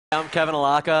I'm Kevin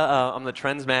Allocca. I'm the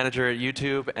trends manager at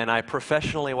YouTube, and I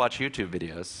professionally watch YouTube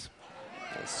videos.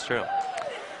 It's true.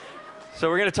 So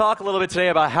we're going to talk a little bit today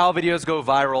about how videos go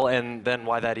viral and then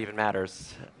why that even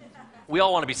matters. We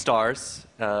all want to be stars,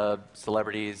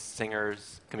 celebrities,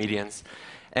 singers, comedians.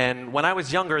 And when I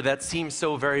was younger, that seemed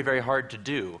so very, very hard to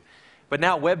do. But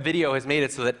now web video has made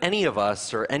it so that any of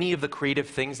us or any of the creative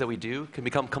things that we do can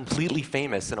become completely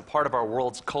famous and a part of our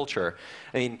world's culture.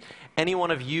 I mean, any one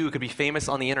of you could be famous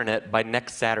on the internet by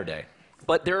next Saturday.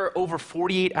 But there are over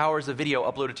 48 hours of video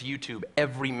uploaded to YouTube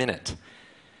every minute.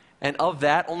 And of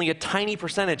that, only a tiny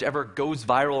percentage ever goes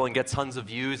viral and gets tons of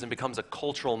views and becomes a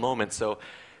cultural moment. So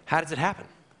how does it happen?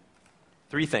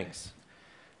 3 things: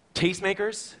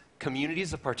 tastemakers,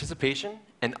 communities of participation,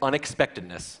 and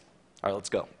unexpectedness. All right, let's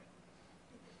go.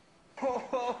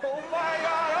 Oh my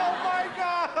God! Oh my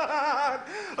God!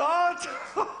 Oh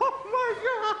my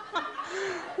God!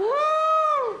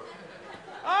 Woo!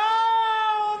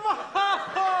 Oh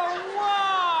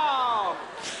wow!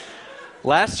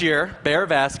 Last year, Bear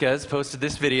Vasquez posted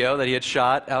this video that he had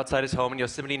shot outside his home in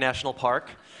Yosemite National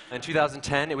Park. In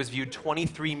 2010, it was viewed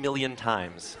 23 million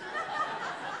times.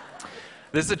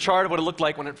 This is a chart of what it looked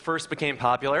like when it first became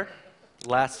popular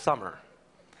last summer.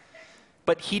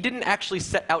 But he didn't actually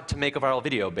set out to make a viral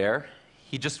video, Bear.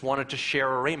 He just wanted to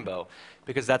share a rainbow,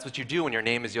 because that's what you do when your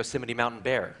name is Yosemite Mountain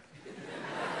Bear.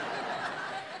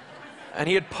 And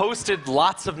he had posted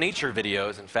lots of nature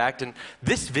videos, in fact, and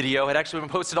this video had actually been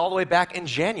posted all the way back in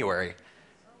January.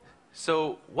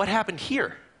 So what happened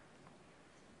here?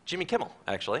 Jimmy Kimmel,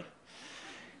 actually.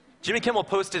 Jimmy Kimmel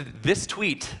posted this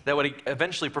tweet that would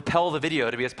eventually propel the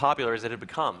video to be as popular as it had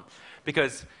become,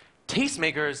 because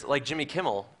tastemakers like Jimmy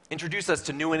Kimmel introduce us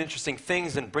to new and interesting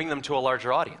things and bring them to a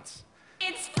larger audience.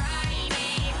 It's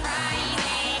Friday,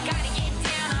 Friday, gotta get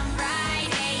down on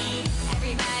Friday.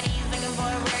 Everybody's looking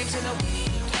forward to the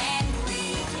weekend,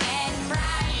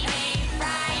 Friday,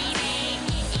 Friday,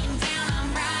 getting down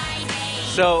on Friday.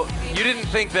 So you didn't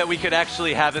think that we could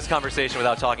actually have this conversation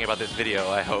without talking about this video,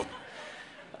 I hope.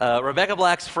 Rebecca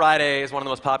Black's Friday is one of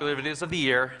the most popular videos of the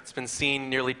year. It's been seen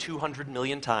nearly 200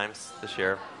 million times this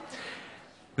year.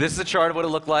 This is a chart of what it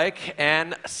looked like,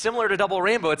 and similar to Double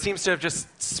Rainbow, it seems to have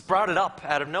just sprouted up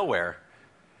out of nowhere.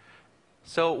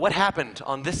 So what happened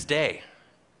on this day?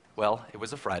 Well, it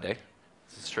was a Friday.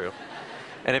 This is true.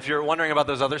 And if you're wondering about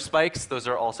those other spikes, those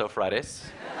are also Fridays.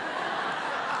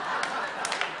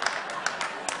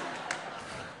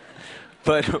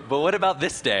 But what about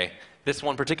this day, this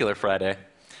one particular Friday?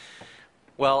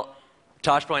 Well,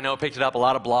 Toshbo, I know, picked it up. A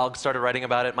lot of blogs started writing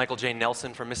about it. Michael J.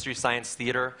 Nelson from Mystery Science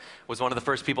Theater was one of the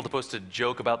first people to post a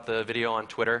joke about the video on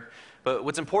Twitter. But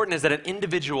what's important is that an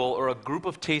individual or a group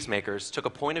of tastemakers took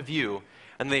a point of view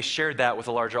and they shared that with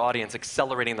a larger audience,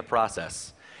 accelerating the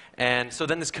process. And so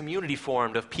then this community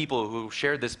formed of people who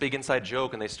shared this big inside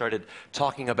joke, and they started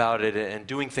talking about it and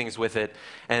doing things with it.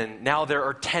 And now there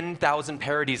are 10,000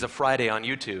 parodies of Friday on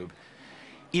YouTube.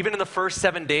 Even in the first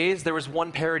 7 days, there was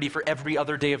one parody for every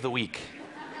other day of the week.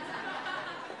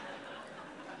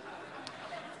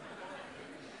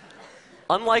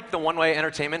 Unlike the one-way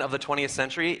entertainment of the 20th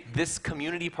century, this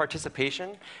community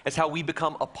participation is how we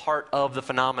become a part of the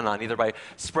phenomenon, either by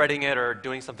spreading it or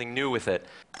doing something new with it.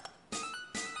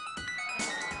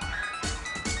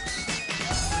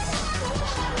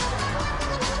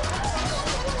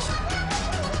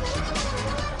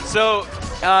 So,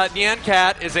 Nyan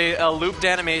Cat is a looped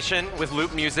animation with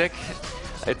loop music.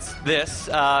 It's this,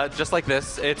 just like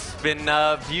this. It's been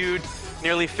viewed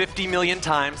nearly 50 million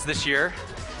times this year.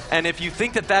 And if you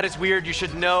think that that is weird, you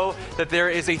should know that there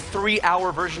is a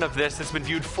 3-hour version of this that's been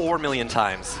viewed 4 million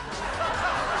times.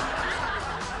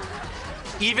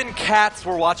 Even cats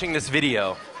were watching this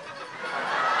video.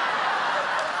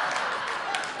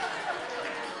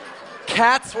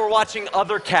 Cats were watching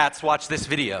other cats watch this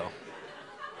video.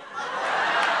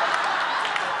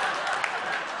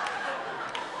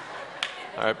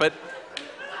 All right, but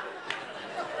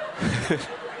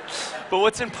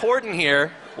what's important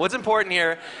here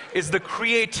is the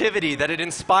creativity that it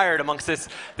inspired amongst this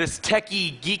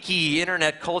techie, geeky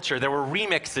internet culture. There were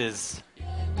remixes.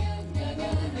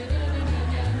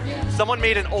 Someone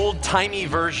made an old-timey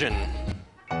version.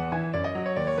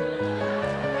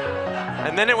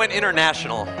 And then it went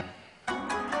international.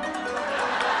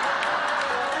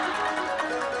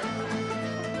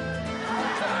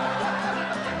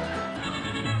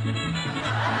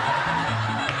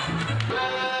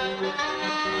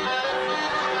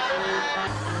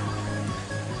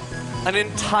 An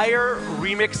entire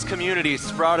remix community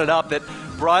sprouted up that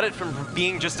brought it from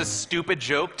being just a stupid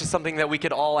joke to something that we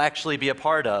could all actually be a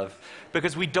part of.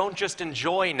 Because we don't just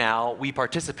enjoy now, we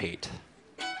participate.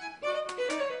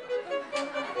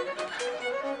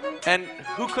 And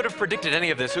who could have predicted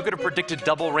any of this? Who could have predicted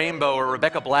Double Rainbow or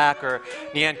Rebecca Black or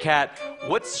Nyan Cat?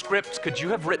 What script could you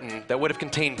have written that would have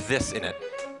contained this in it?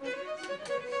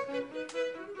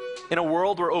 In a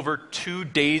world where over 2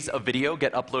 days of video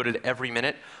get uploaded every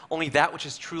minute, only that which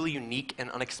is truly unique and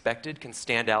unexpected can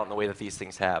stand out in the way that these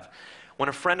things have. When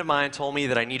a friend of mine told me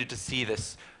that I needed to see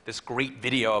this great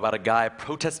video about a guy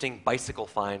protesting bicycle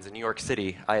fines in New York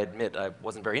City, I admit I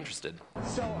wasn't very interested.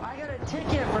 So I got a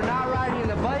ticket for not riding in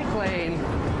the bike lane,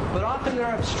 but often there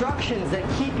are obstructions that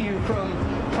keep you from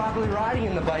properly riding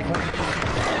in the bike lane.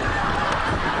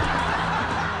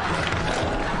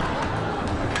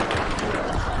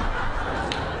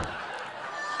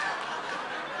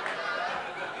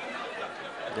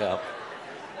 Yeah.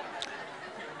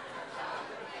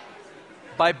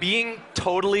 By being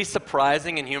totally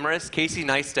surprising and humorous, Casey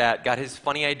Neistat got his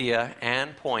funny idea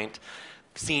and point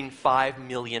seen 5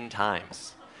 million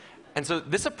times. And so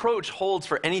this approach holds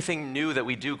for anything new that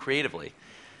we do creatively.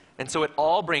 And so it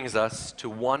all brings us to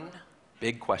one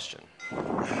big question.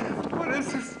 What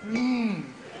does this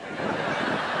mean?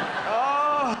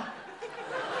 Oh.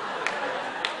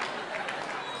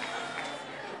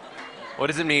 What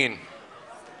does it mean?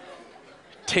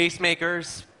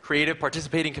 Tastemakers, creative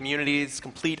participating communities,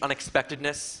 complete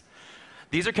unexpectedness.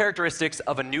 These are characteristics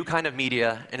of a new kind of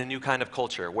media and a new kind of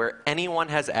culture where anyone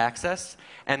has access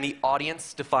and the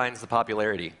audience defines the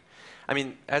popularity. I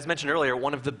mean, as mentioned earlier,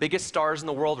 one of the biggest stars in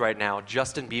the world right now,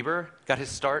 Justin Bieber, got his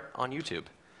start on YouTube.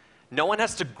 No one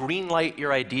has to greenlight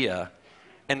your idea,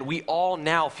 and we all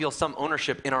now feel some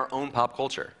ownership in our own pop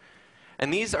culture.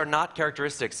 And these are not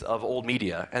characteristics of old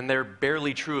media, and they're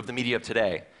barely true of the media of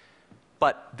today.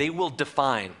 But they will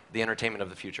define the entertainment of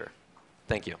the future.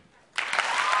 Thank you.